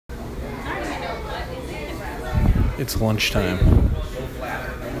It's lunchtime.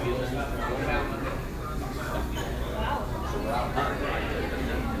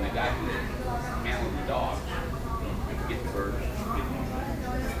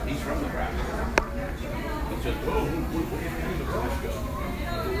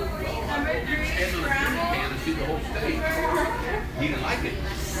 He didn't like it.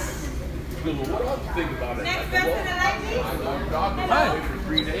 He goes, well, what else do you think about it? Hi. For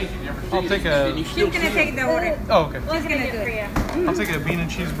 3 days, you never see I'll take a. She's gonna take the order. Oh, okay. She's gonna do it. I'll take a bean and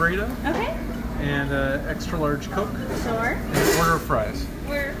cheese burrito Okay. and extra large Coke Sure. and an order of fries.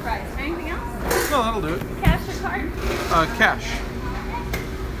 We're fries. Anything else? No, that'll do it. Cash or card? Cash.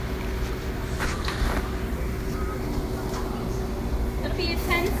 It'll be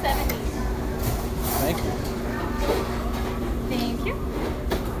 $10.70. Thank you. Thank you.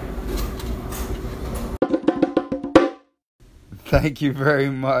 Thank you very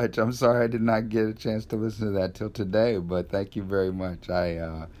much. I'm sorry I did not get a chance to listen to that till today, but thank you very much.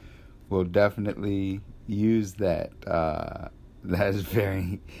 I will definitely use that. That is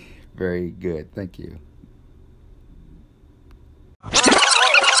very, very good. Thank you.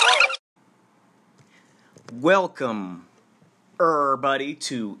 Welcome, everybody,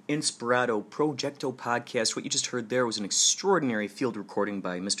 to Inspirato Projecto Podcast. What you just heard there was an extraordinary field recording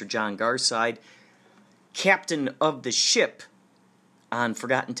by Mr. John Garside, captain of the ship on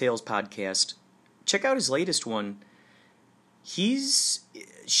Forgotten Tales podcast. Check out his latest one. He's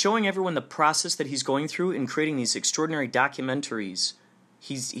showing everyone the process that he's going through in creating these extraordinary documentaries.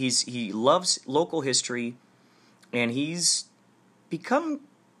 He loves local history, and he's become,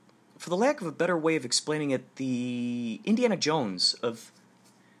 for the lack of a better way of explaining it, the Indiana Jones of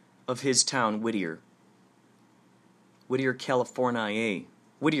his town, Whittier. Whittier, California.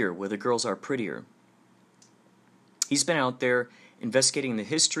 Whittier, where the girls are prettier. He's been out there investigating the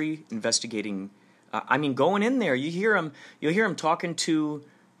history, going in there. You'll hear him talking to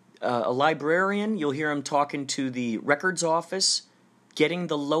a librarian. You'll hear him talking to the records office, getting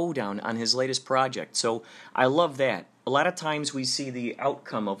the lowdown on his latest project. So I love that. A lot of times we see the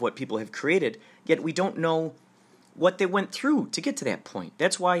outcome of what people have created, yet we don't know what they went through to get to that point.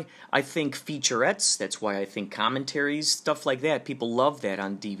 That's why I think featurettes, that's why I think commentaries, stuff like that, people love that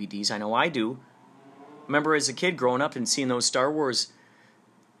on DVDs. I know I do. Remember as a kid growing up and seeing those Star Wars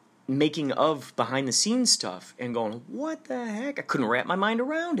making of behind the scenes stuff and going, what the heck? I couldn't wrap my mind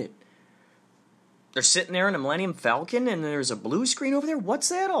around it. They're sitting there in a Millennium Falcon and there's a blue screen over there. What's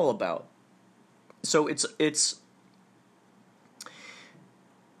that all about? So it's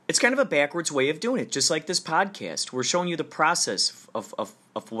kind of a backwards way of doing it, just like this podcast. We're showing you the process of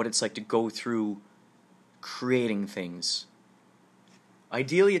what it's like to go through creating things.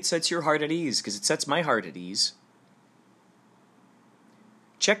 Ideally, it sets your heart at ease, because it sets my heart at ease.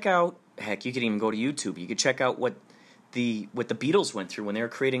 Check out, heck, you could even go to YouTube. You could check out what the Beatles went through when they were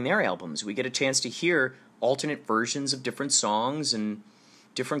creating their albums. We get a chance to hear alternate versions of different songs and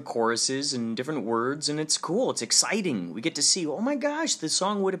different choruses and different words, and it's cool. It's exciting. We get to see, oh my gosh, this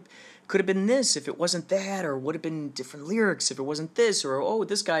song could have been this if it wasn't that, or would have been different lyrics if it wasn't this, or oh,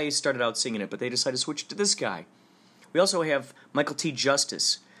 this guy started out singing it, but they decided to switch to this guy. We also have Michael T.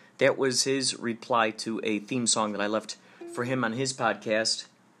 Justice. That was his reply to a theme song that I left for him on his podcast,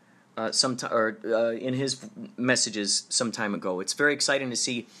 in his messages some time ago. It's very exciting to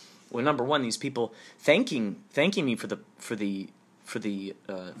see. Well, number one, these people thanking me for the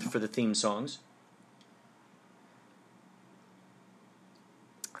theme songs.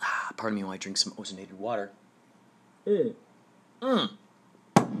 Pardon me while I drink some ozonated water.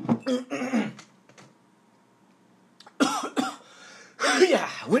 Yeah,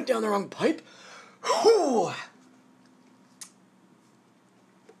 I went down the wrong pipe. Whew.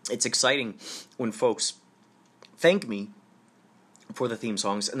 It's exciting when folks thank me for the theme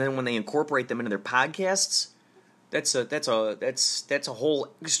songs, and then when they incorporate them into their podcasts, that's a whole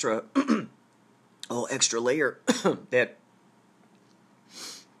extra layer that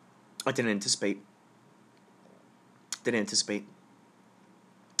I didn't anticipate.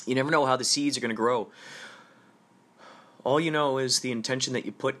 You never know how the seeds are going to grow. All you know is the intention that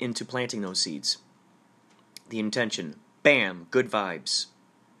you put into planting those seeds. The intention. Bam, good vibes.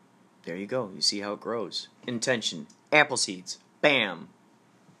 There you go. You see how it grows. Intention. Apple seeds. Bam.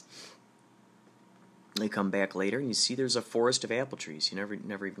 They come back later and you see there's a forest of apple trees. You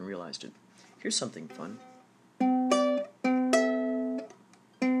never even realized it. Here's something fun.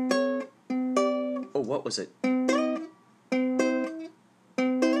 Oh, what was it?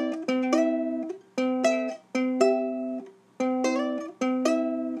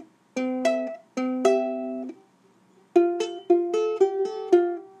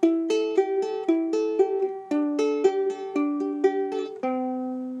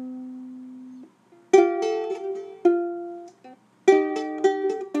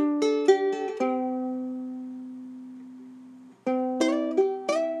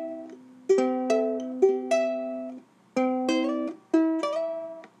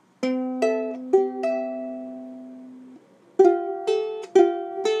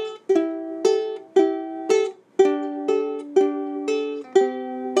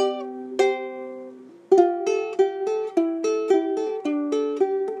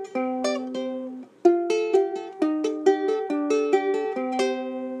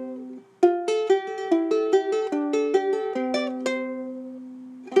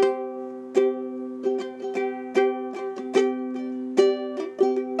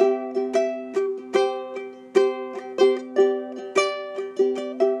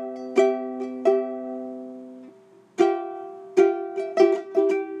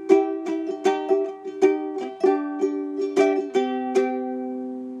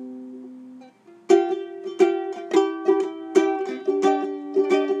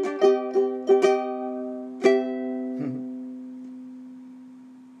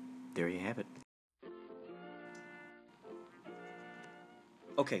 there you have it.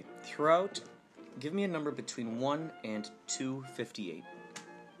 Okay, throughout, give me a number between 1 and 258.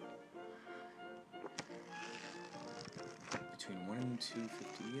 Between 1 and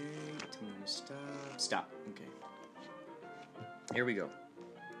 258. Tell me when to stop. Stop. Okay. Here we go.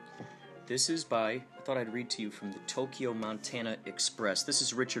 This is by, I thought I'd read to you from the Tokyo, Montana Express. This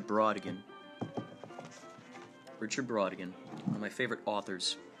is Richard Brautigan. Richard Brautigan, one of my favorite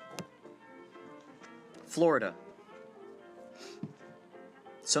authors. Florida.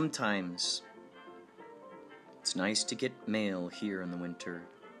 Sometimes it's nice to get mail here in the winter.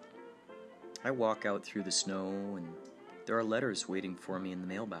 I walk out through the snow and there are letters waiting for me in the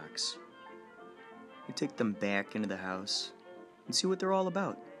mailbox. I take them back into the house and see what they're all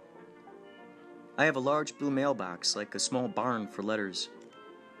about. I have a large blue mailbox, like a small barn for letters.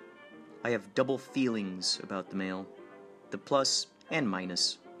 I have double feelings about the mail, the plus and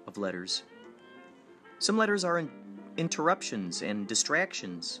minus of letters. Some letters are interruptions and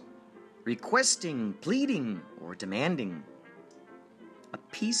distractions, requesting, pleading, or demanding a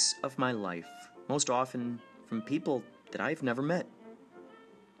piece of my life, most often from people that I've never met.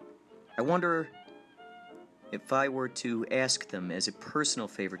 I wonder if I were to ask them as a personal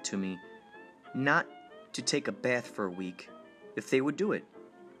favor to me not to take a bath for a week, if they would do it.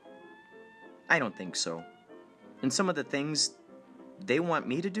 I don't think so. And some of the things they want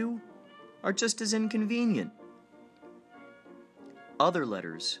me to do are just as inconvenient. Other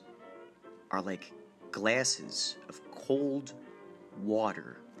letters are like glasses of cold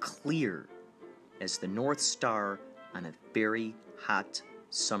water, clear as the North Star on a very hot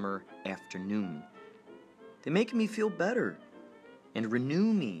summer afternoon. They make me feel better and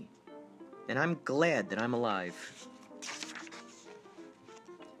renew me, and I'm glad that I'm alive.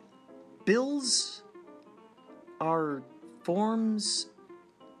 Bills are forms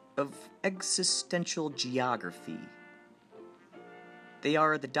of existential geography. They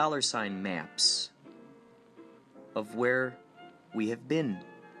are the dollar sign maps of where we have been.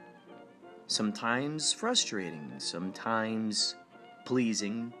 Sometimes frustrating, sometimes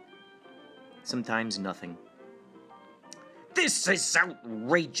pleasing, sometimes nothing. This is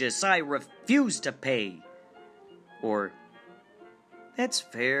outrageous, I refuse to pay. Or, that's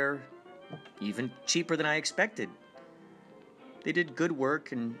fair, even cheaper than I expected. They did good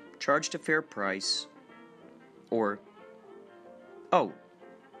work and charged a fair price. Or, oh,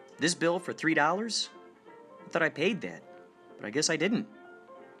 this bill for $3? I thought I paid that, but I guess I didn't.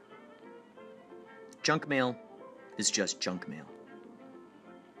 Junk mail is just junk mail.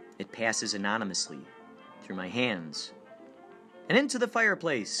 It passes anonymously through my hands and into the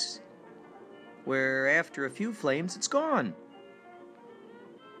fireplace, where after a few flames it's gone.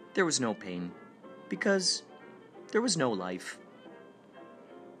 There was no pain, because there was no life.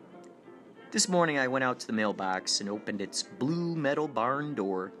 This morning I went out to the mailbox and opened its blue metal barn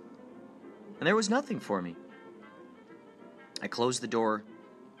door, and there was nothing for me. I closed the door,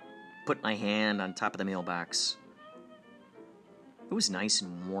 put my hand on top of the mailbox. It was nice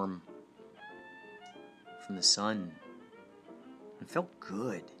and warm from the sun. It felt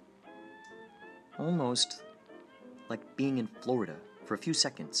good. Almost like being in Florida for a few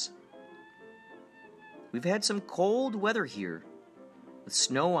seconds. We've had some cold weather here, with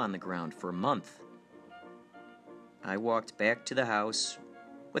snow on the ground for a month. I walked back to the house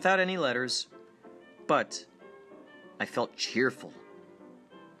without any letters, but I felt cheerful.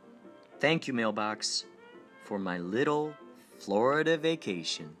 Thank you, mailbox, for my little Florida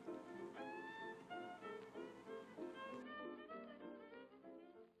vacation.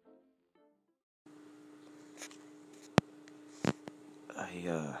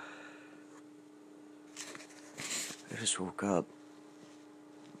 I just woke up.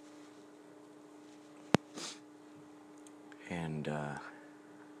 And, the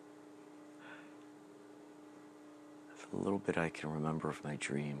little bit I can remember of my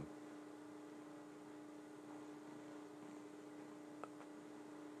dream,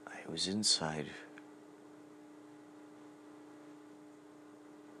 I was inside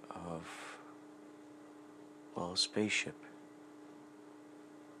of, well, a spaceship.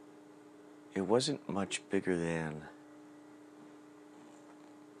 It wasn't much bigger than,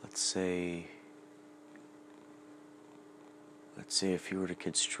 let's say if you were to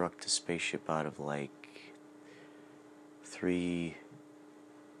construct a spaceship out of like 3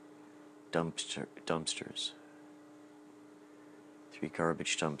 dumpsters, 3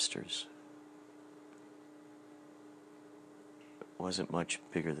 garbage dumpsters. It wasn't much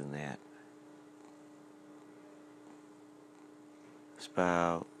bigger than that. It's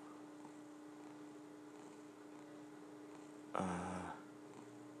about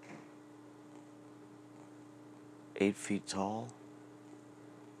 8 feet tall.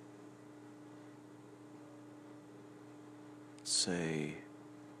 Say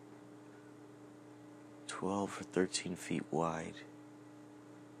 12 or 13 feet wide.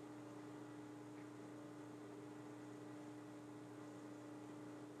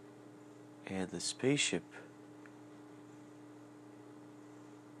 And the spaceship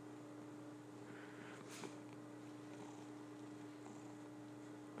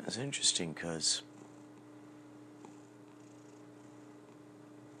is interesting because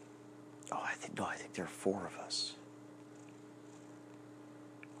I think there are 4 of us.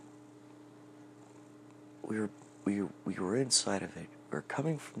 We were inside of it. We were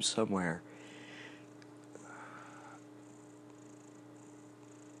coming from somewhere.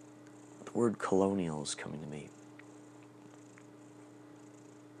 The word colonial is coming to me.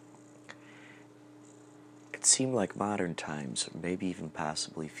 It seemed like modern times, or maybe even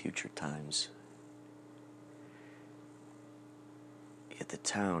possibly future times. Yet the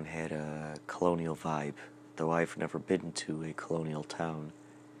town had a colonial vibe, though I've never been to a colonial town.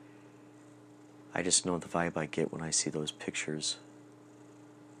 I just know the vibe I get when I see those pictures.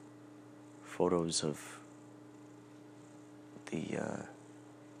 Photos of the,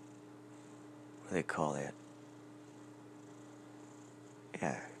 what do they call that?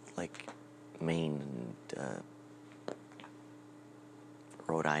 Yeah, like Maine and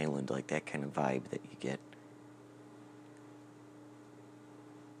Rhode Island, like that kind of vibe that you get.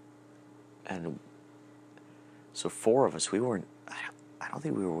 And so 4 of us, we weren't, I don't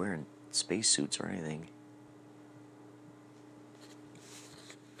think we were wearing spacesuits or anything.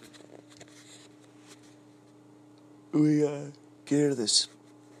 We get out of this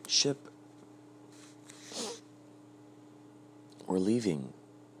ship. We're leaving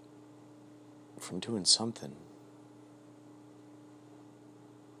from doing something.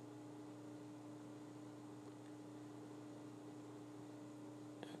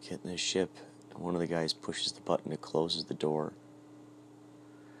 Get in this ship, and one of the guys pushes the button that closes the door.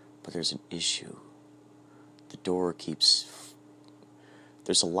 But there's an issue. The door keeps...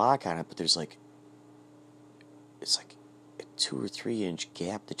 There's a lock on it, but there's like... It's like a 2 or 3 inch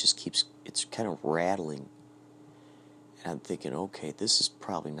gap that just keeps... It's kind of rattling. And I'm thinking, okay, this is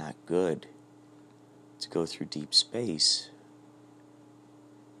probably not good to go through deep space.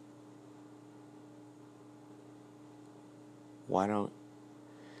 Why don't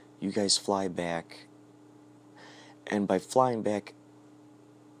you guys fly back? And by flying back,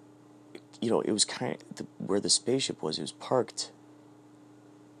 you know, it was kind of where the spaceship was. It was parked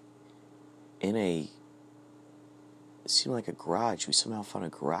in it seemed like a garage. We somehow found a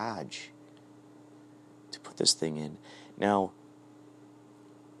garage to put this thing in. Now,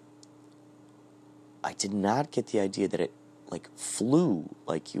 I did not get the idea that it like flew,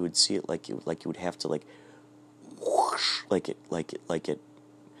 like you would see it, like you would have to like whoosh, like it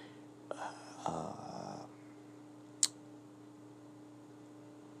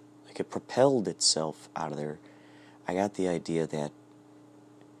propelled itself out of there. I got the idea that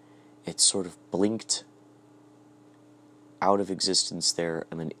it sort of blinked out of existence there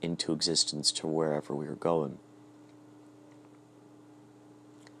and then into existence to wherever we were going.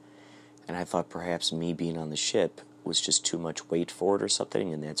 And I thought perhaps me being on the ship was just too much weight for it or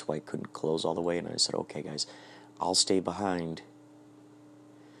something, and that's why it couldn't close all the way. And I said, okay, guys, I'll stay behind.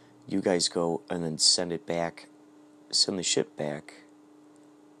 You guys go and then send the ship back.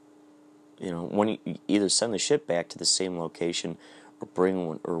 You know, either send the ship back to the same location or bring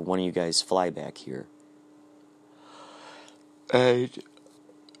one, or one of you guys fly back here. And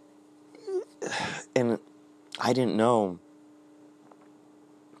I didn't know.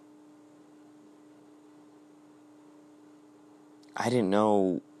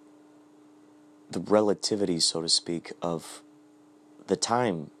 The relativity, so to speak, of the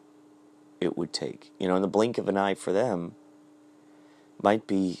time it would take. You know, in the blink of an eye for them might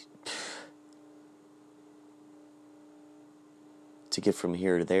be to get from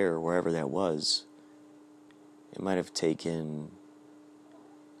here to there, wherever that was. It might have taken,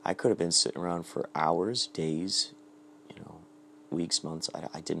 I could have been sitting around for hours, days, weeks, months.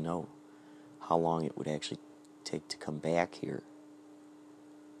 I didn't know how long it would actually take to come back here.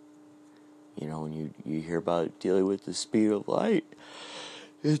 You know, when you hear about dealing with the speed of light,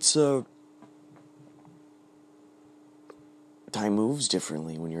 it's time moves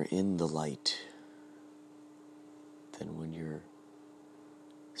differently when you're in the light than when you're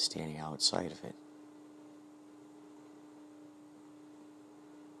standing outside of it.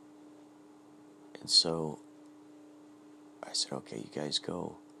 And so I said, okay, you guys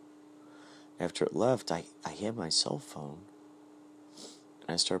go. After it left, I had my cell phone, and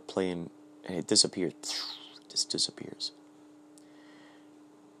I started playing, and it disappeared. just disappears.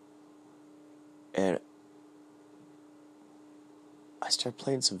 And I start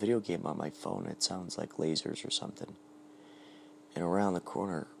playing some video game on my phone. It sounds like lasers or something. And around the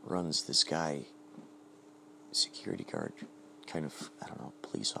corner runs this guy, security guard, kind of, I don't know,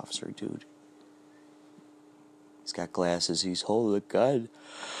 police officer dude. He's got glasses, he's holding a gun.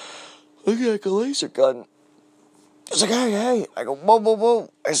 Looking like a laser gun. He's like, hey. I go, whoa.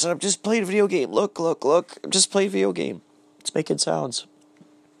 I said, I'm just playing a video game. Look. I'm just playing a video game. It's making sounds.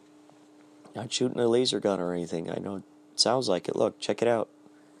 Not shooting a laser gun or anything. I know it sounds like it. Look, check it out.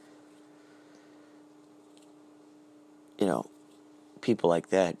 You know, people like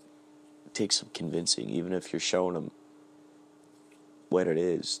that take some convincing. Even if you're showing them what it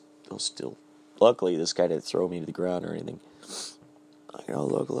is, they'll still... Luckily, this guy didn't throw me to the ground or anything. I go,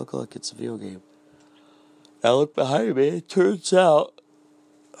 look, it's a video game. I look behind me, it turns out,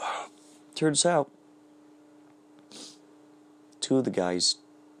 two of the guys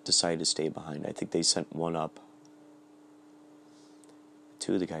decided to stay behind. I think they sent one up.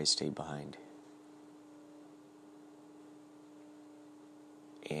 Two of the guys stayed behind.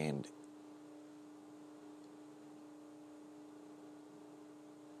 And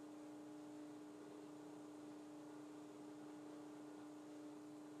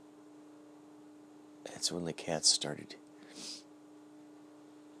that's when the cats started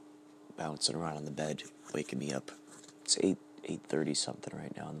bouncing around on the bed, waking me up. It's 8:30 something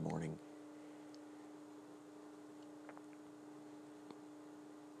right now in the morning.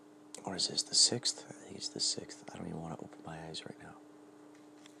 Or is this the 6th? I think it's the 6th. I don't even want to open my eyes right now.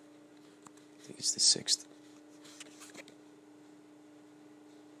 I think it's the 6th.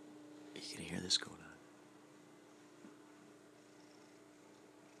 You can hear this going on.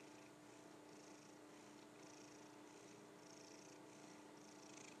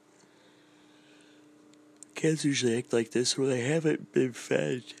 Cats usually act like this when they haven't been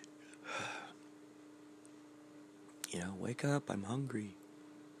fed. You know, wake up, I'm hungry.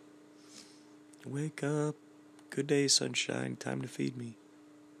 Wake up. Good day, sunshine. Time to feed me.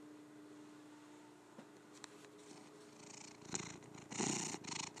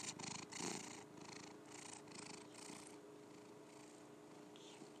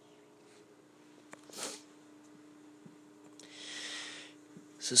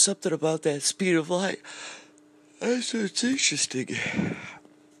 So something about that speed of light. It's interesting.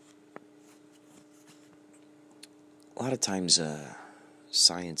 A lot of times,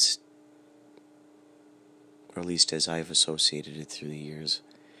 science, or at least as I've associated it through the years,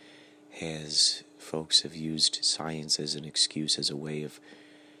 folks have used science as an excuse, as a way of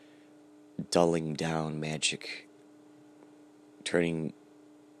dulling down magic, turning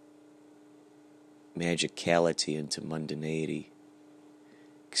magicality into mundanity.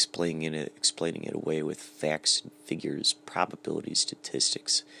 Explaining it away with facts and figures, probabilities,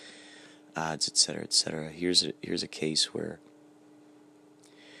 statistics, odds, etc., etc. Here's a case where,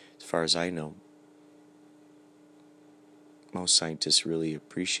 as far as I know, most scientists really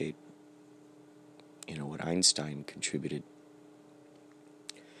appreciate, what Einstein contributed.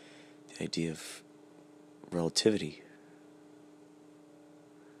 The idea of relativity.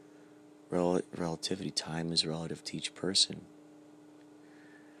 Relativity, time is relative to each person.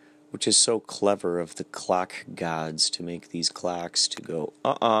 Which is so clever of the clock gods to make these clocks to go,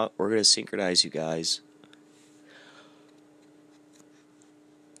 we're going to synchronize you guys.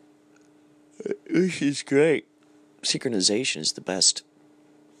 Which is great. Synchronization is the best.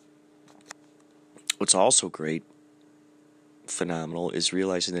 What's also great, phenomenal, is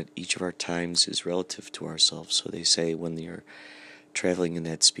realizing that each of our times is relative to ourselves. So they say when you're traveling in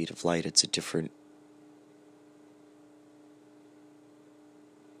that speed of light, it's a different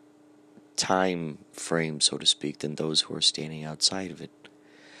time frame, so to speak, than those who are standing outside of it.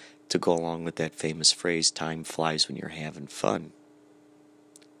 To go along with that famous phrase, time flies when you're having fun.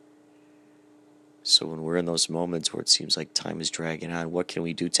 So when we're in those moments where it seems like time is dragging on, what can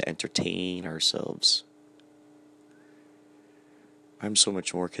we do to entertain ourselves? I'm so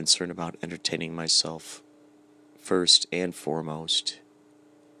much more concerned about entertaining myself first and foremost.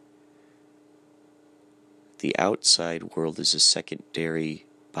 The outside world is a secondary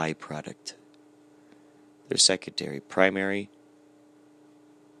byproduct. They're secondary. Primary,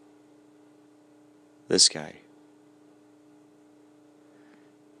 this guy.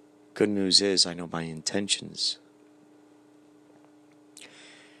 Good news is I know my intentions.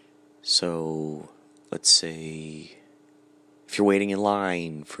 So, let's say, if you're waiting in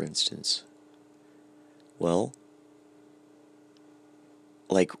line, for instance, well,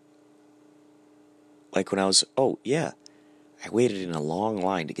 like when I waited in a long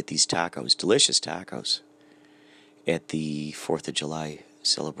line to get these tacos, delicious tacos. at the 4th of July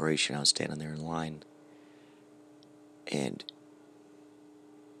celebration. I was standing there in line, and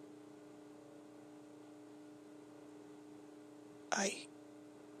I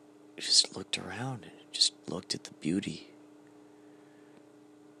just looked around and just looked at the beauty,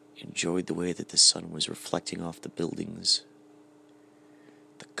 enjoyed the way that the sun was reflecting off the buildings,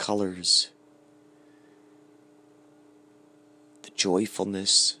 the colors, the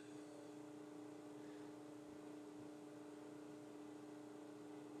joyfulness,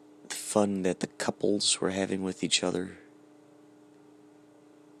 the fun that the couples were having with each other.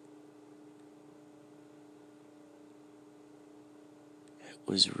 It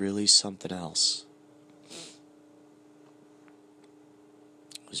was really something else.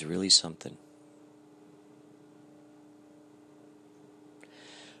 It was really something.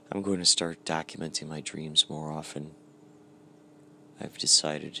 I'm going to start documenting my dreams more often. I've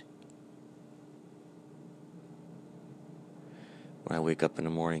decided. When I wake up in the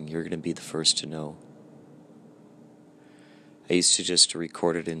morning, you're going to be the first to know. I used to just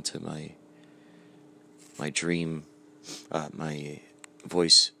record it into my dream, my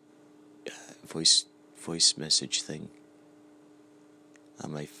voice message thing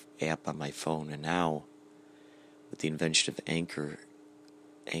on my app on my phone, and now with the invention of Anchor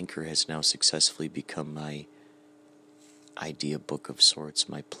has now successfully become my idea book of sorts,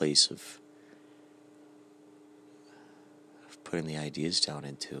 my place of putting the ideas down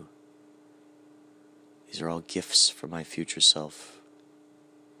into. These are all gifts for my future self.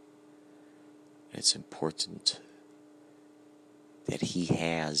 And it's important that he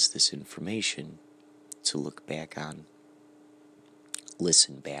has this information to look back on,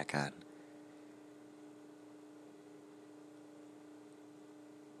 listen back on.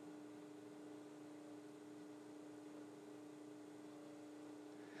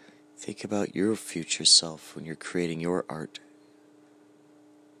 Think about your future self when you're creating your art.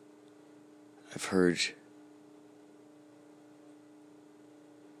 I've heard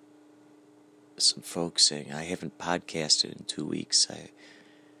some folks saying, I haven't podcasted in 2 weeks.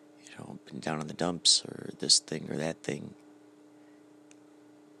 Been down in the dumps, or this thing or that thing.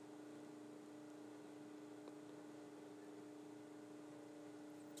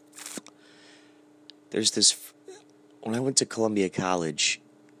 There's this, when I went to Columbia College,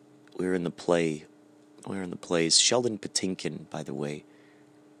 we were in the plays. Sheldon Patinkin, by the way.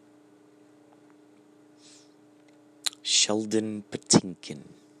 Sheldon Patinkin.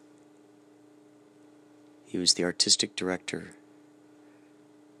 He was the artistic director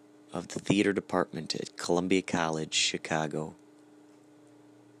of the theater department at Columbia College, Chicago.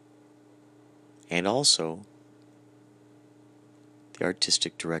 And also the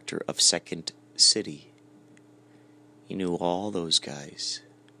artistic director of Second City. He knew all those guys.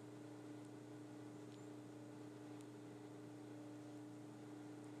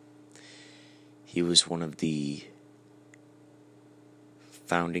 He was one of the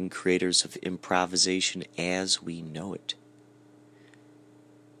founding creators of improvisation as we know it.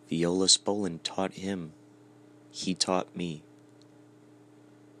 Viola Spolin taught him. He taught me.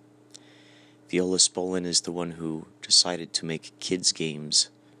 Viola Spolin is the one who decided to make kids' games.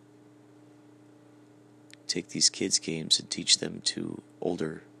 Take these kids' games and teach them to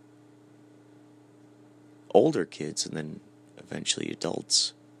older kids, and then eventually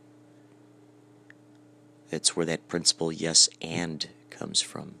adults. That's where that principle, yes and, comes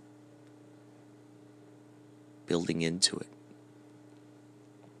from. Building into it.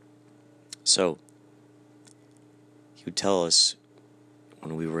 So, he would tell us,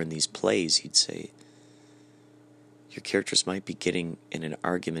 when we were in these plays, he'd say, your characters might be getting in an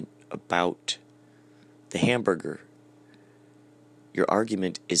argument about the hamburger. Your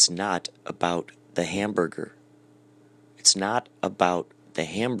argument is not about the hamburger. It's not about the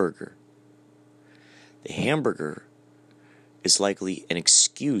hamburger. The hamburger is likely an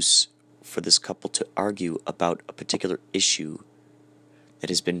excuse for this couple to argue about a particular issue that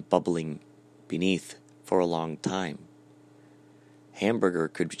has been bubbling beneath for a long time. Hamburger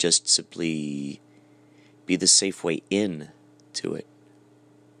could just simply be the safe way in to it.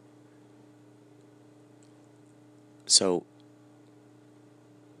 So,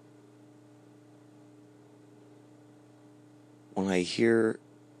 when I hear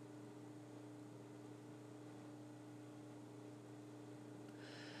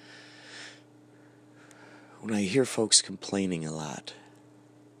folks complaining a lot,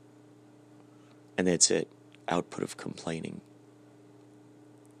 and that's it, output of complaining.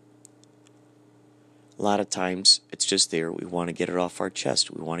 A lot of times, it's just there, we want to get it off our chest.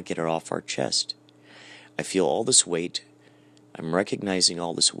 I feel all this weight. I'm recognizing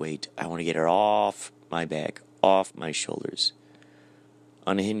all this weight. I want to get it off my back, off my shoulders.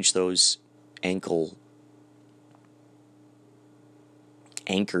 Unhinge those ankle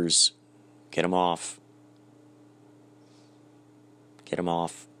anchors. Get them off. Get them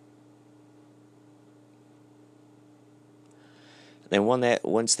off. Then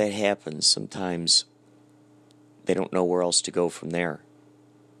once that happens, sometimes they don't know where else to go from there.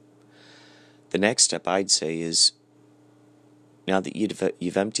 The next step, I'd say, is now that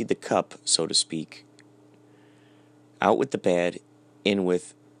you've emptied the cup, so to speak, out with the bad, in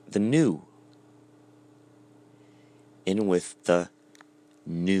with the new. In with the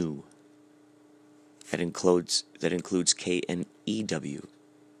new. That includes K-N-E-W.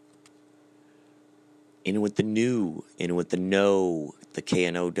 In with the new, in with the no, the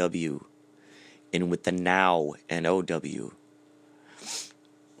K-N-O-W. In with the now, N-O-W.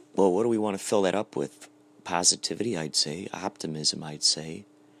 Well, what do we want to fill that up with? Positivity, I'd say. Optimism, I'd say.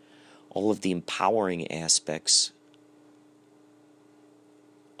 All of the empowering aspects.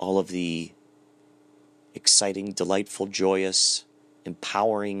 All of the exciting, delightful, joyous,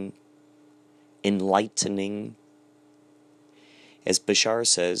 empowering, enlightening. As Bashar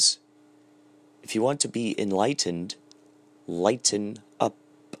says, if you want to be enlightened, lighten up.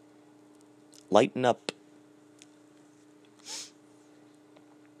 Lighten up.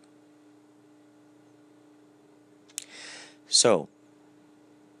 So,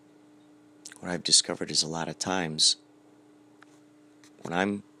 what I've discovered is a lot of times when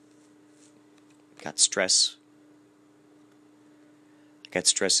I'm got stress, I got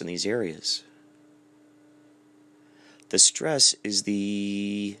stress in these areas. The stress is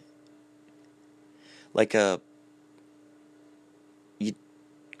like a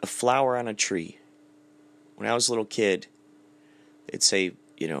flower on a tree. When I was a little kid, they'd say,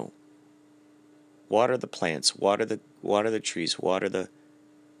 water the plants, water the trees,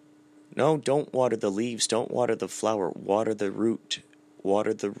 no, don't water the leaves, don't water the flower, water the root,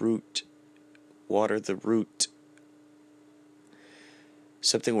 water the root, water the root.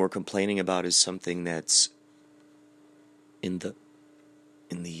 Something we're complaining about is something that's in the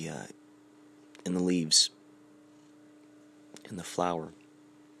leaves, in the flower.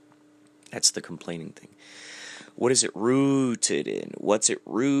 That's the complaining thing. What is it rooted in? What's it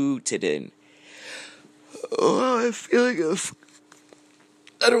rooted in? Oh, a feeling of,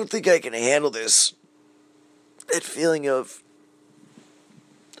 I don't think I can handle this. That feeling of,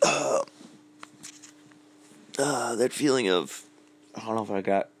 I don't know if I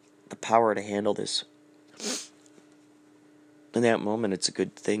got the power to handle this. In that moment, it's a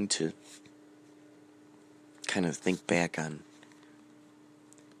good thing to kind of think back on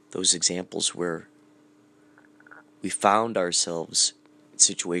those examples where we found ourselves in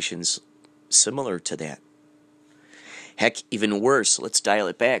situations similar to that. Heck, even worse, let's dial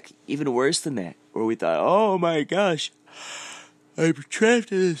it back, even worse than that, where we thought, oh my gosh, I'm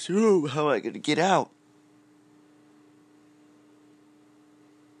trapped in this room, how am I going to get out?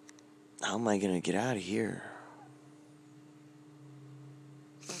 How am I going to get out of here?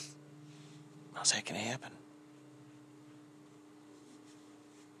 How's that going to happen?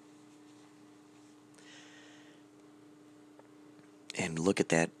 And look at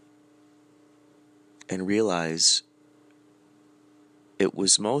that and realize it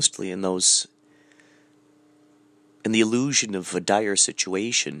was mostly in the illusion of a dire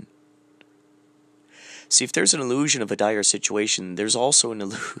situation. See, if there's an illusion of a dire situation, there's also an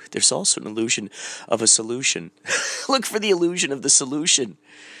illusion of a solution. Look for the illusion of the solution.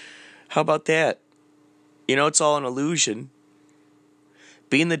 How about that? It's all an illusion.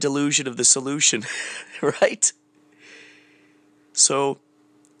 Be in the delusion of the solution, right? So,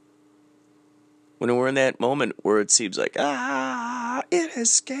 when we're in that moment where it seems like,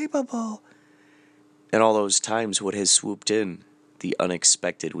 inescapable, and all those times what has swooped in, the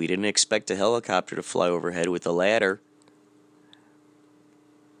unexpected. We didn't expect a helicopter to fly overhead with a ladder.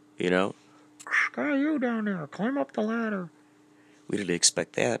 Sky, you down there, climb up the ladder. We didn't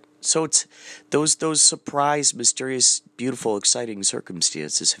expect that. So it's those surprise, mysterious, beautiful, exciting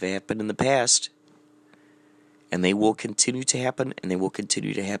circumstances have happened in the past. And they will continue to happen, and they will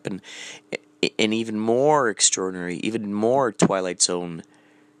continue to happen in even more extraordinary, even more Twilight Zone,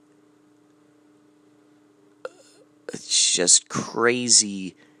 just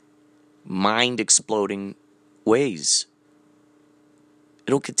crazy, mind-exploding ways.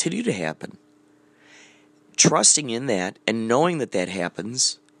 It'll continue to happen. Trusting in that and knowing that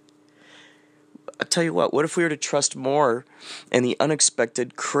happens, I'll tell you what if we were to trust more in the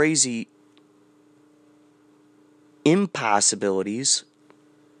unexpected, crazy impossibilities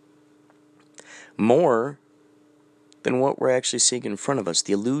more than what we're actually seeing in front of us,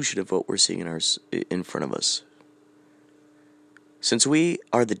 the illusion of what we're seeing in front of us. Since we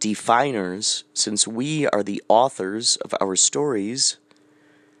are the definers, since we are the authors of our stories,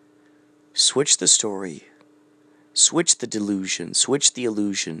 switch the story, switch the delusion, switch the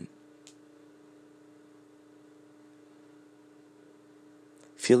illusion.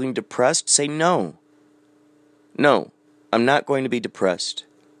 Feeling depressed? Say no. No, I'm not going to be depressed.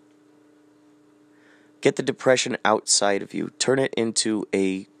 Get the depression outside of you. Turn it into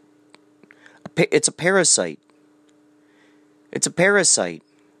it's a parasite. It's a parasite.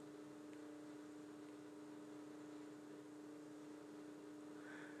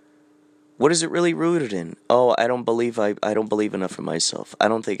 What is it really rooted in? Oh, I don't believe enough in myself. I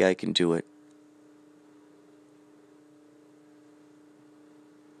don't think I can do it.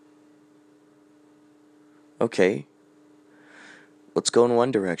 Okay. Let's go in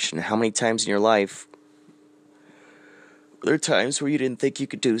one direction. How many times in your life were there times where you didn't think you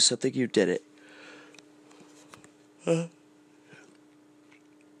could do something, you did it?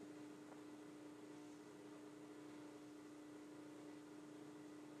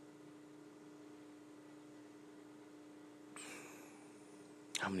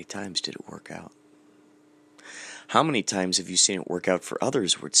 How many times did it work out? How many times have you seen it work out for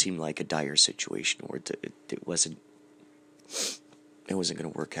others where it seemed like a dire situation, where it wasn't going to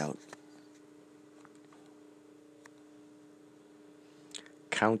work out?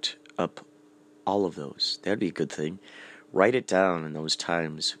 Count up all of those. That'd be a good thing. Write it down in those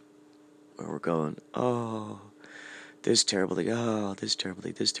times where we're going, oh, this terrible thing, oh, this terrible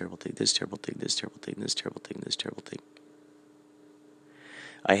thing, this terrible thing, this terrible thing, this terrible thing, this terrible thing, this terrible thing.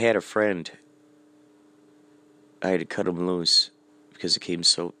 I had a friend, I had to cut him loose because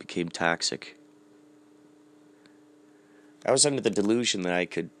it became toxic. I was under the delusion that I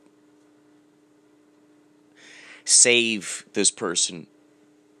could save this person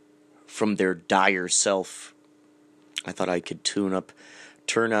from their dire self. I thought I could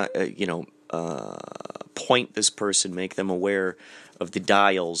point this person, make them aware of the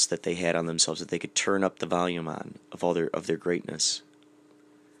dials that they had on themselves, that they could turn up the volume on of their greatness.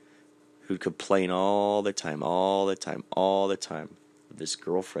 Who'd complain all the time of this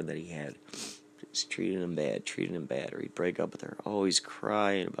girlfriend that he had. Just treating him bad, or he'd break up with her, always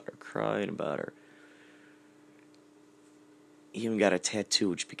crying about her. He even got a tattoo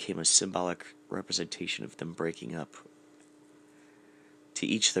which became a symbolic representation of them breaking up. To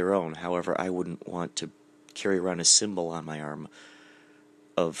each their own. However, I wouldn't want to carry around a symbol on my arm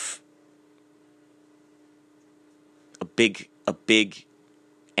of a big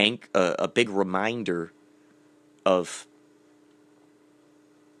reminder of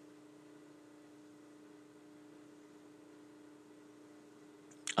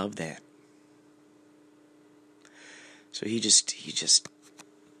that. So he just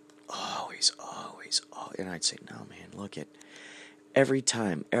always, and I'd say, no, man, look at every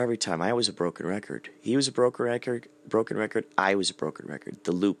time, I was a broken record. He was a broken record, I was a broken record.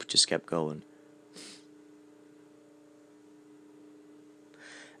 The loop just kept going.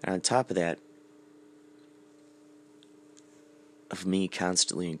 And on top of that, of me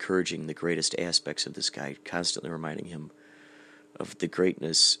constantly encouraging the greatest aspects of this guy, constantly reminding him of the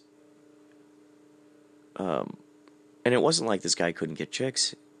greatness. And it wasn't like this guy couldn't get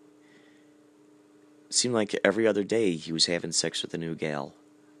chicks. It seemed like every other day he was having sex with a new gal.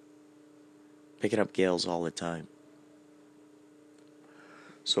 Picking up gals all the time.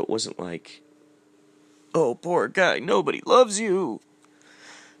 So it wasn't like, oh, poor guy, nobody loves you.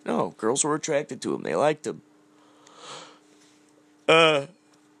 No, girls were attracted to him. They liked him.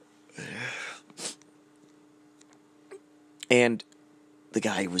 And the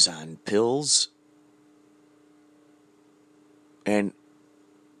guy was on pills. And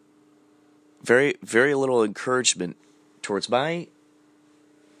very, very little encouragement towards my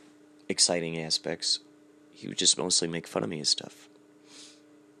exciting aspects. He would just mostly make fun of me and stuff.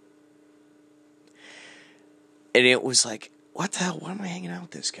 And it was like, what the hell? Why am I hanging out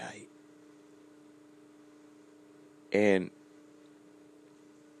with this guy? And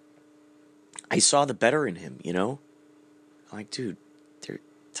I saw the better in him, you know? I'm like, dude, when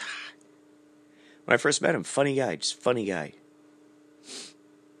I first met him, funny guy, just funny guy.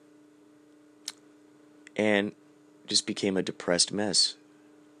 And just became a depressed mess.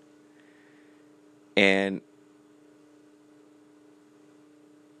 And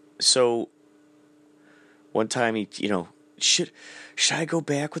so one time he, should I go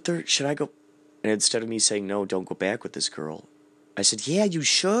back with her? Should I go? And instead of me saying, no, don't go back with this girl, I said, yeah, you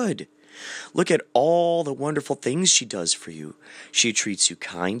should. Look at all the wonderful things she does for you. She treats you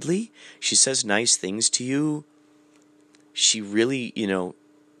kindly. She says nice things to you. She really,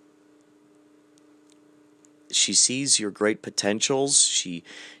 she sees your great potentials. She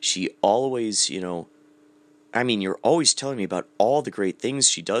always, I mean, you're always telling me about all the great things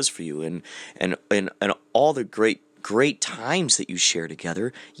she does for you, and all the great times that you share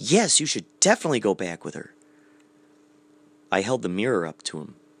together. Yes, you should definitely go back with her. I held the mirror up to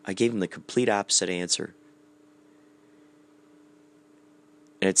him. I gave him the complete opposite answer.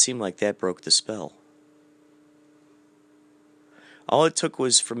 And it seemed like that broke the spell. All it took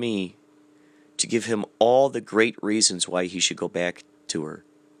was for me to give him all the great reasons why he should go back to her.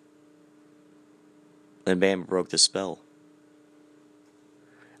 And bam, broke the spell.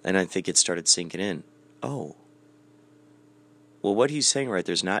 And I think it started sinking in. Oh. Well, what he's saying right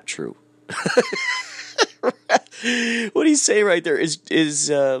there is not true. What he's saying right there is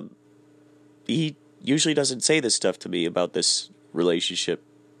he usually doesn't say this stuff to me about this relationship.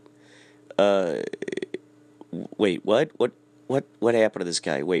 Wait, what? What happened to this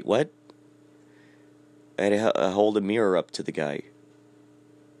guy? Wait, what? I had to hold a mirror up to the guy.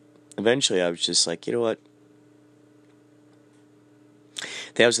 Eventually, I was just like, you know what?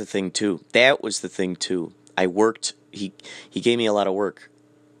 That was the thing too. I worked. He gave me a lot of work.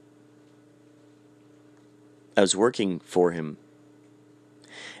 I was working for him.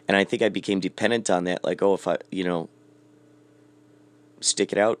 And I think I became dependent on that. Like, oh, if I,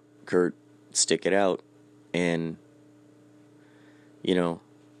 stick it out, Kurt, stick it out. And,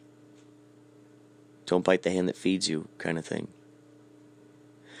 don't bite the hand that feeds you, kind of thing.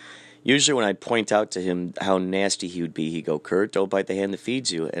 Usually when I'd point out to him how nasty he would be, he'd go, Kurt, don't bite the hand that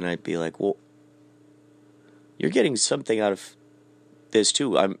feeds you. And I'd be like, well, you're getting something out of this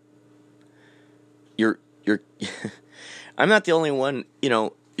too. You're I'm not the only one,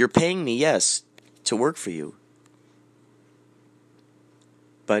 you're paying me, yes, to work for you.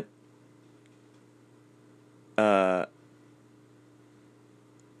 But,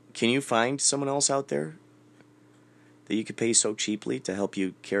 can you find someone else out there that you could pay so cheaply to help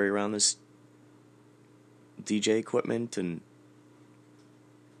you carry around this DJ equipment and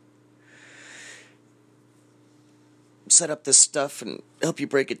set up this stuff and help you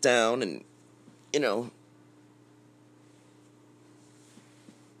break it down and,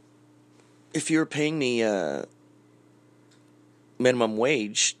 if you're paying me minimum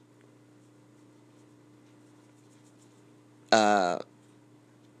wage, I'd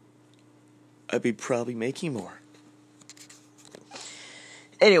be probably making more.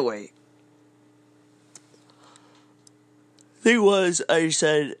 Anyway, thing was, I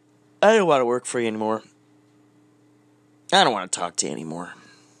said, I don't want to work for you anymore. I don't want to talk to you anymore.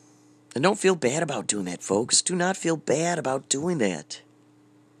 And don't feel bad about doing that, folks. Do not feel bad about doing that.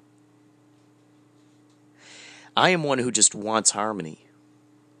 I am one who just wants harmony.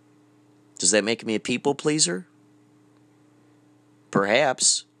 Does that make me a people pleaser?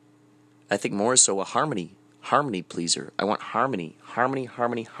 Perhaps. I think more so a harmony pleaser. I want harmony.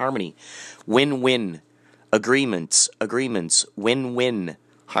 Win-win. Agreements. Win-win.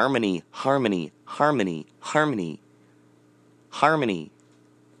 Harmony.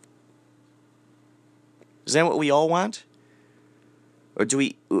 Is that what we all want? Or do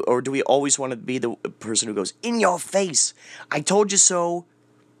we always want to be the person who goes, in your face, I told you so.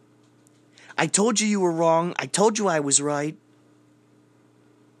 I told you were wrong. I told you I was right.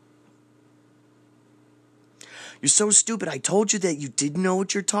 You're so stupid. I told you that you didn't know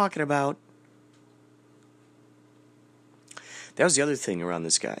what you're talking about. That was the other thing around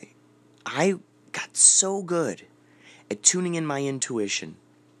this guy. I got so good at tuning in my intuition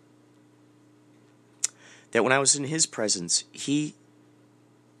that when I was in his presence, he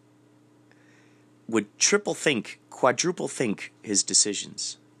would triple think, quadruple think his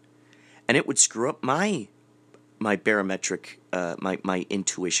decisions. And it would screw up my barometric, my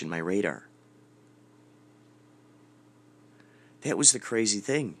intuition, my radar. That was the crazy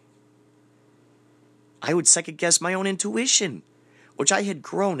thing. I would second guess my own intuition, which I had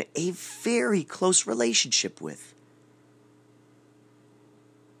grown a very close relationship with.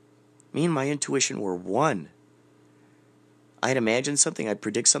 Me and my intuition were one. I'd imagine something, I'd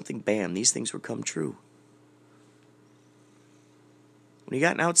predict something, bam, these things would come true. When you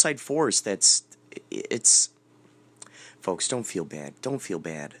got an outside force it's... Folks, don't feel bad. Don't feel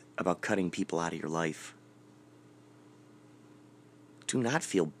bad about cutting people out of your life. Do not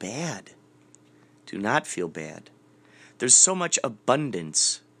feel bad. Do not feel bad. There's so much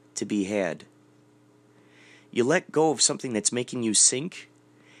abundance to be had. You let go of something that's making you sink,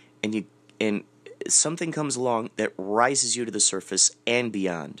 and something comes along that rises you to the surface and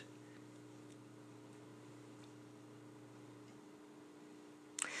beyond.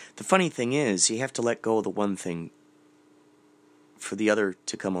 The funny thing is, you have to let go of the one thing for the other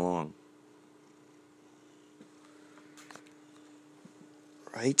to come along.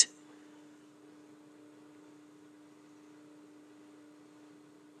 right?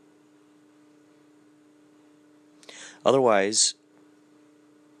 Otherwise,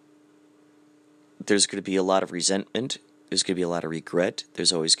 there's going to be a lot of resentment. There's going to be a lot of regret.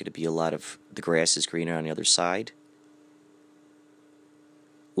 There's always going to be a lot of the grass is greener on the other side.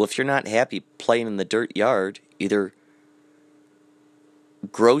 Well, if you're not happy playing in the dirt yard, either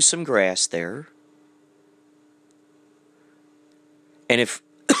grow some grass there, and if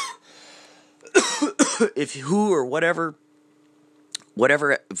who or whatever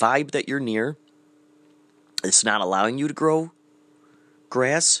vibe that you're near, it's not allowing you to grow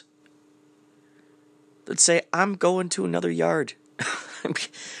grass, let's say, I'm going to another yard.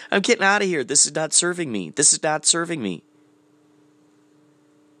 I'm getting out of here. This is not serving me. This is not serving me.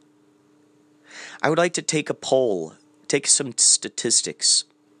 I would like to take a poll, take some statistics.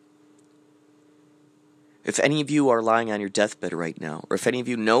 If any of you are lying on your deathbed right now, or if any of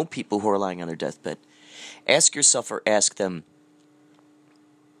you know people who are lying on their deathbed, ask yourself or ask them,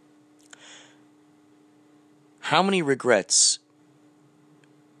 how many regrets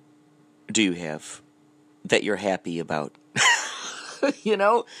do you have that you're happy about? You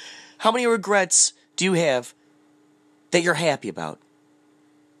know? How many regrets do you have that you're happy about?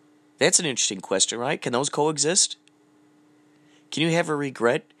 That's an interesting question, right? Can those coexist? Can you have a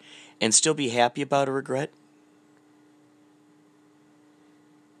regret and still be happy about a regret?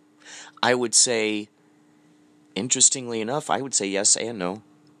 I would say, interestingly enough, I would say yes and no.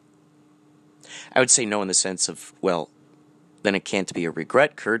 I would say no in the sense of, well, then it can't be a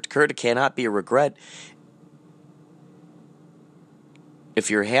regret, Kurt. Kurt, it cannot be a regret.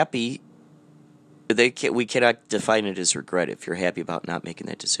 If you're happy, we cannot define it as regret if you're happy about not making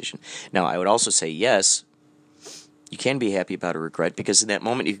that decision. Now, I would also say yes, you can be happy about a regret, because in that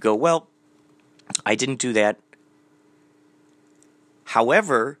moment you could go, well, I didn't do that.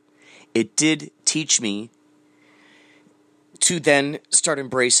 However, it did teach me to then start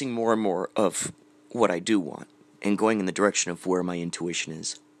embracing more and more of what I do want and going in the direction of where my intuition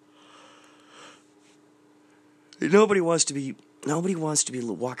is. Nobody wants to be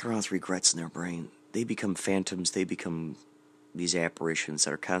walking around with regrets in their brain. They become phantoms. They become these apparitions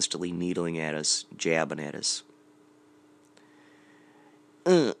that are constantly needling at us, jabbing at us.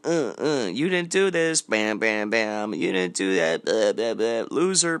 You didn't do this, bam, bam, bam. You didn't do that, blah, blah, blah.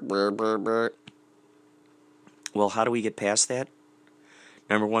 Loser, brr, brr, brr. Well, how do we get past that?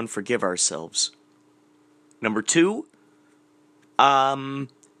 Number 1, forgive ourselves. Number 2, follow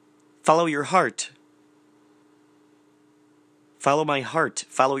your heart. Follow my heart.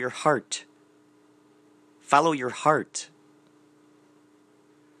 Follow your heart. Follow your heart.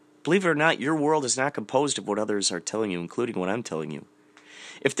 Believe it or not, your world is not composed of what others are telling you, including what I'm telling you.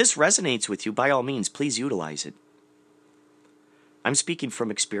 If this resonates with you, by all means, please utilize it. I'm speaking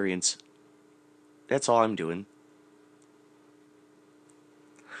from experience. That's all I'm doing.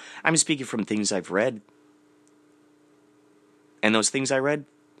 I'm speaking from things I've read. And those things I read,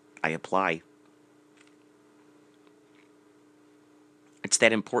 I apply. It's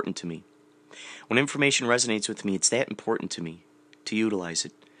that important to me. When information resonates with me, it's that important to me to utilize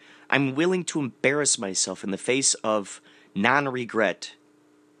it. I'm willing to embarrass myself in the face of non-regret.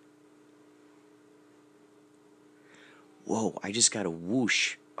 Whoa, I just got a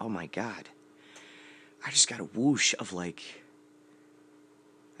whoosh. Oh my God. I just got a whoosh of like...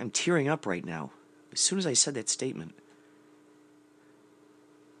 I'm tearing up right now. As soon as I said that statement.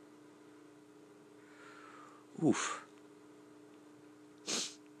 Oof.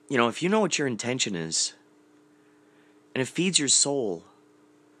 You know, if you know what your intention is, and it feeds your soul,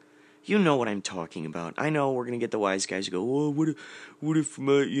 you know what I'm talking about. I know we're gonna get the wise guys who go, "Oh, what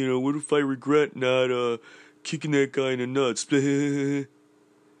if I regret not kicking that guy in the nuts?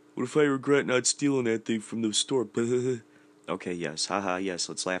 What if I regret not stealing that thing from the store?" Okay, yes, haha, yes.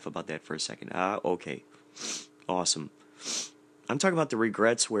 Let's laugh about that for a second. Okay, awesome. I'm talking about the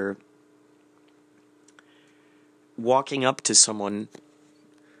regrets where walking up to someone.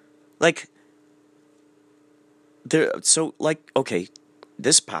 Okay,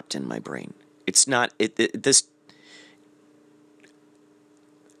 this popped in my brain. It's not, this,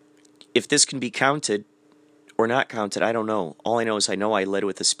 if this can be counted or not counted, I don't know. All I know is I led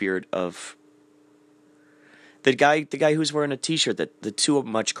with the spirit of the guy who's wearing a t-shirt, the Too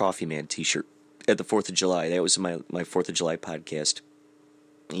Much Coffee Man t-shirt at the 4th of July. That was my 4th of July podcast,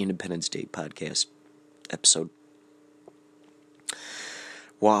 Independence Day podcast episode.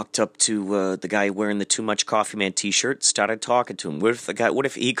 Walked up to the guy wearing the Too Much Coffee Man t-shirt, started talking to him. What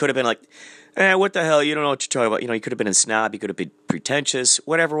if he could have been like, what the hell, you don't know what you're talking about. You know, he could have been a snob, he could have been pretentious,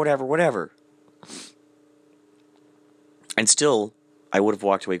 whatever. And still, I would have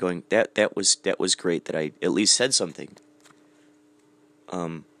walked away going, that was great that I at least said something.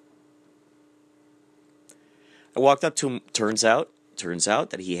 I walked up to him. Turns out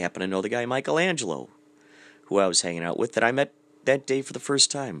that he happened to know the guy Michelangelo, who I was hanging out with, that I met that day for the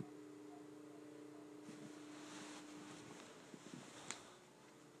first time.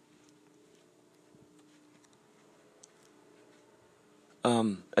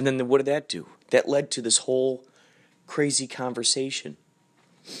 And then what did that do? That led to this whole crazy conversation.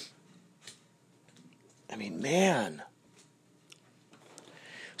 I mean, man.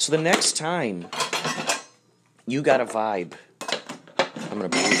 So the next time you got a vibe, I'm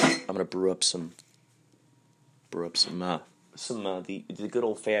gonna brew up some the good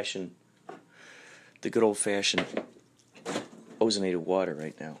old fashioned ozonated water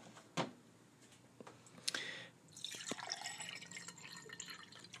right now.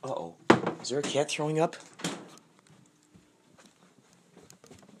 Uh-oh. Is there a cat throwing up?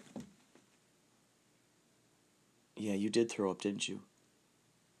 Yeah, you did throw up, didn't you?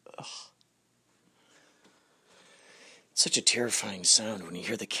 Ugh. It's such a terrifying sound when you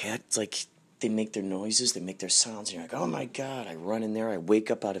hear the cat. It's like they make their noises, they make their sounds, and you're like, oh my God. I run in there, I wake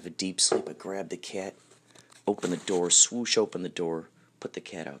up out of a deep sleep, I grab the cat, open the door, swoosh open the door, put the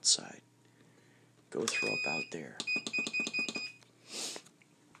cat outside. Go throw up out there.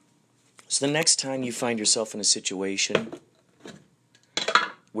 So the next time you find yourself in a situation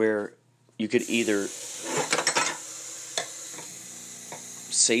where you could either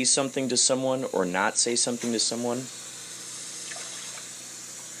say something to someone or not say something to someone.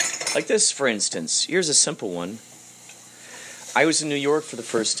 Like this, for instance. Here's a simple one. I was in New York for the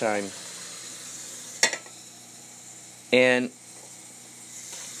first time. And I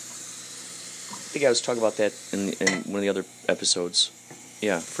think I was talking about that in one of the other episodes.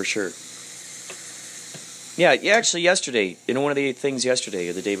 Yeah, for sure. Yeah, actually yesterday, in one of the things yesterday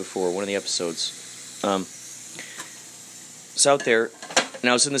or the day before, one of the episodes, I was out there, and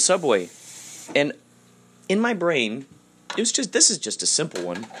I was in the subway, and in my brain, this is just a simple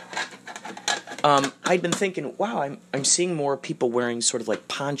one. I'd been thinking, wow, I'm seeing more people wearing sort of like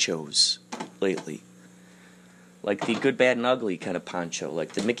ponchos lately, like the Good, Bad, and Ugly kind of poncho,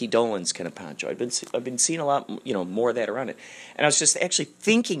 like the Mickey Dolenz kind of poncho. I've been seeing a lot, more of that around it, and I was just actually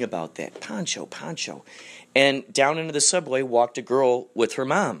thinking about that poncho. And down into the subway walked a girl with her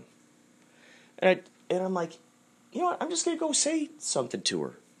mom. And I'm like, you know what, I'm just going to go say something to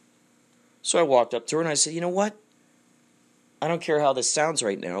her. So I walked up to her and I said, you know what? I don't care how this sounds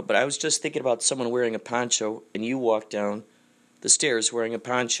right now, but I was just thinking about someone wearing a poncho, and you walked down the stairs wearing a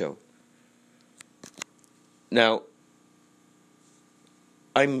poncho. Now,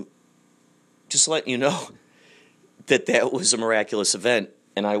 I'm just letting you know that was a miraculous event,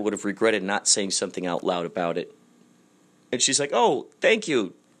 and I would have regretted not saying something out loud about it. And she's like, oh, thank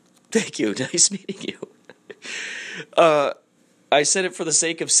you, nice meeting you. I said it for the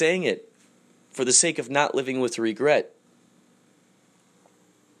sake of saying it, for the sake of not living with regret.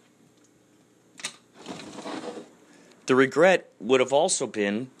 The regret would have also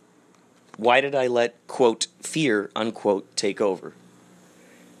been, why did I let, quote, fear, unquote, take over?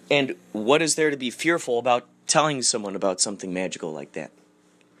 And what is there to be fearful about telling someone about something magical like that?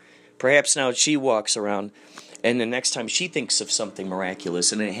 Perhaps now she walks around, and the next time she thinks of something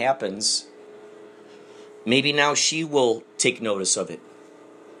miraculous and it happens, maybe now she will take notice of it.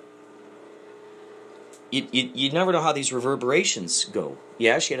 You never know how these reverberations go.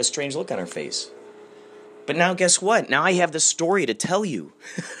 Yeah, she had a strange look on her face. But now guess what? Now I have this story to tell you.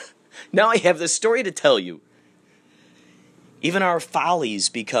 Even our follies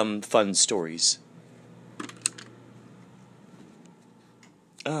become fun stories.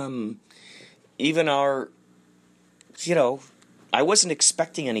 Even our, I wasn't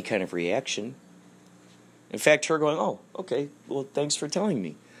expecting any kind of reaction. In fact, her going, oh, okay, well, thanks for telling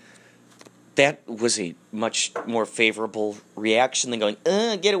me. That was a much more favorable reaction than going,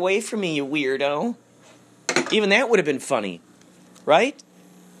 get away from me, you weirdo. Even that would have been funny, right?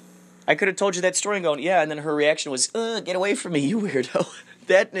 I could have told you that story and going, yeah, and then her reaction was, get away from me, you weirdo.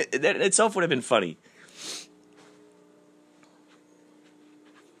 That in itself would have been funny.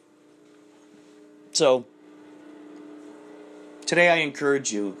 So, today I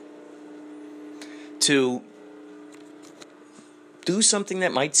encourage you to do something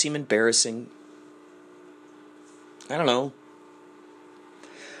that might seem embarrassing. I don't know.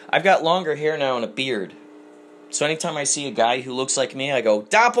 I've got longer hair now and a beard. So anytime I see a guy who looks like me, I go,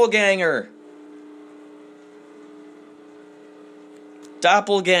 doppelganger!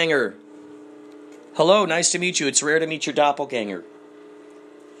 Doppelganger! Hello, nice to meet you. It's rare to meet your doppelganger.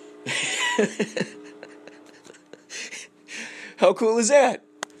 How cool is that?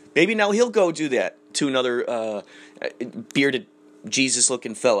 Maybe now he'll go do that to another bearded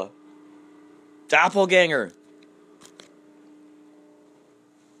Jesus-looking fella. Doppelganger.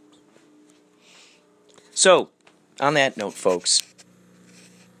 So, on that note, folks,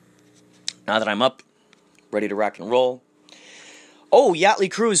 now that I'm up, ready to rock and roll. Oh, Yachtly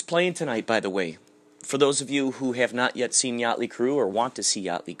Crew is playing tonight, by the way. For those of you who have not yet seen Yachtly Crew or want to see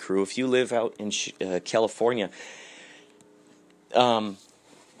Yachtly Crew, if you live out in California, come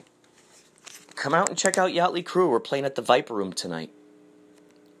out and check out Yachtly Crew. We're playing at the Viper Room tonight.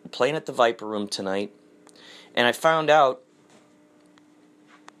 And I found out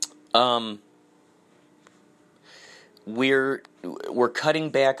we're cutting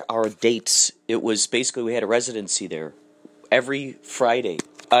back our dates. It was basically, we had a residency there every Friday.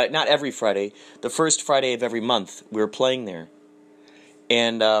 Not every Friday. The first Friday of every month, we were playing there.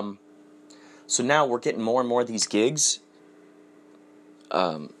 And so now we're getting more and more of these gigs.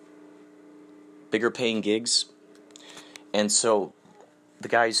 Bigger paying gigs. And so the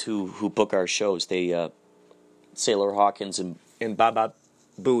guys who book our shows, they Sailor Hawkins and Baba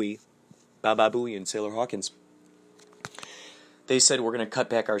Booey and Sailor Hawkins, they said we're going to cut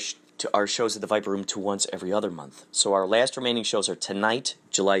back our shows at the Viper Room to once every other month. So our last remaining shows are tonight,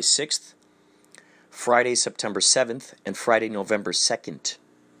 July 6th, Friday, September 7th, and Friday, November 2nd.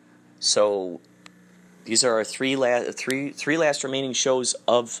 So these are our three last remaining shows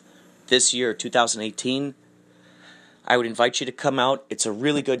of this year, 2018. I would invite you to come out. It's a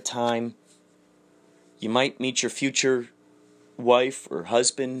really good time. You might meet your future wife or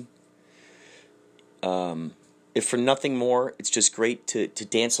husband. If for nothing more, it's just great to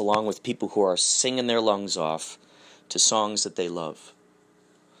dance along with people who are singing their lungs off to songs that they love.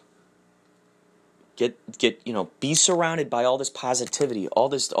 Be surrounded by all this positivity, all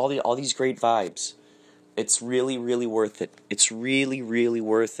these great vibes. It's really, really worth it. It's really, really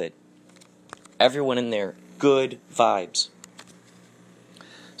worth it. Everyone in there, good vibes.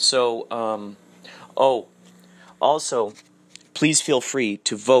 So, also, please feel free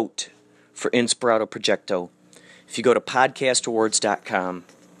to vote for Inspirato Projecto. If you go to podcastawards.com,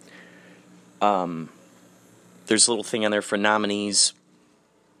 there's a little thing on there for nominees.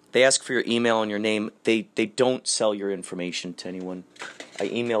 They ask for your email and your name. They don't sell your information to anyone. I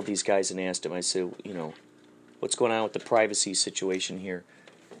emailed these guys and asked them, I said, what's going on with the privacy situation here?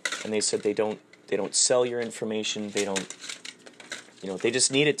 And they said they don't sell your information. They don't, they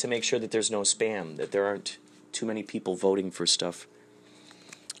just need it to make sure that there's no spam, that there aren't too many people voting for stuff.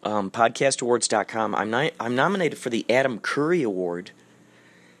 Podcastawards.com. I'm nominated for the Adam Curry Award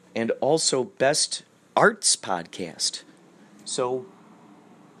and also Best Arts Podcast. So,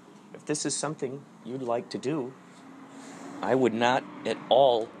 if this is something you'd like to do, I would not at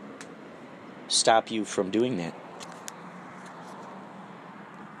all stop you from doing that.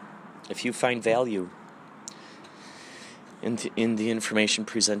 If you find value in the information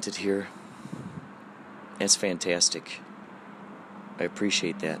presented here, that's fantastic. I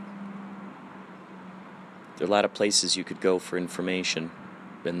appreciate that. There are a lot of places you could go for information,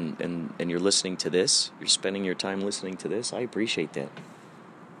 and you're listening to this. You're spending your time listening to this. I appreciate that.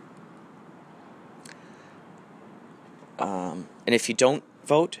 And if you don't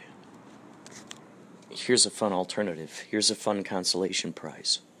vote, here's a fun alternative. Here's a fun consolation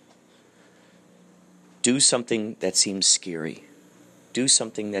prize. Do something that seems scary. Do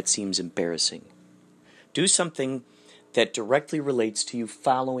something that seems embarrassing. Do something that directly relates to you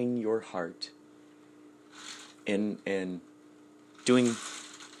following your heart and doing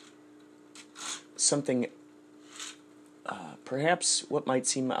something perhaps what might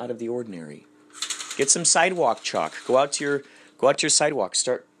seem out of the ordinary. Get some sidewalk chalk. Go out to your sidewalk.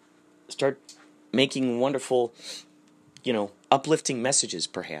 Start making wonderful, uplifting messages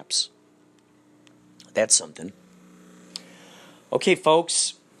perhaps. That's something. Okay,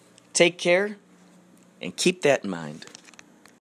 folks, take care and keep that in mind.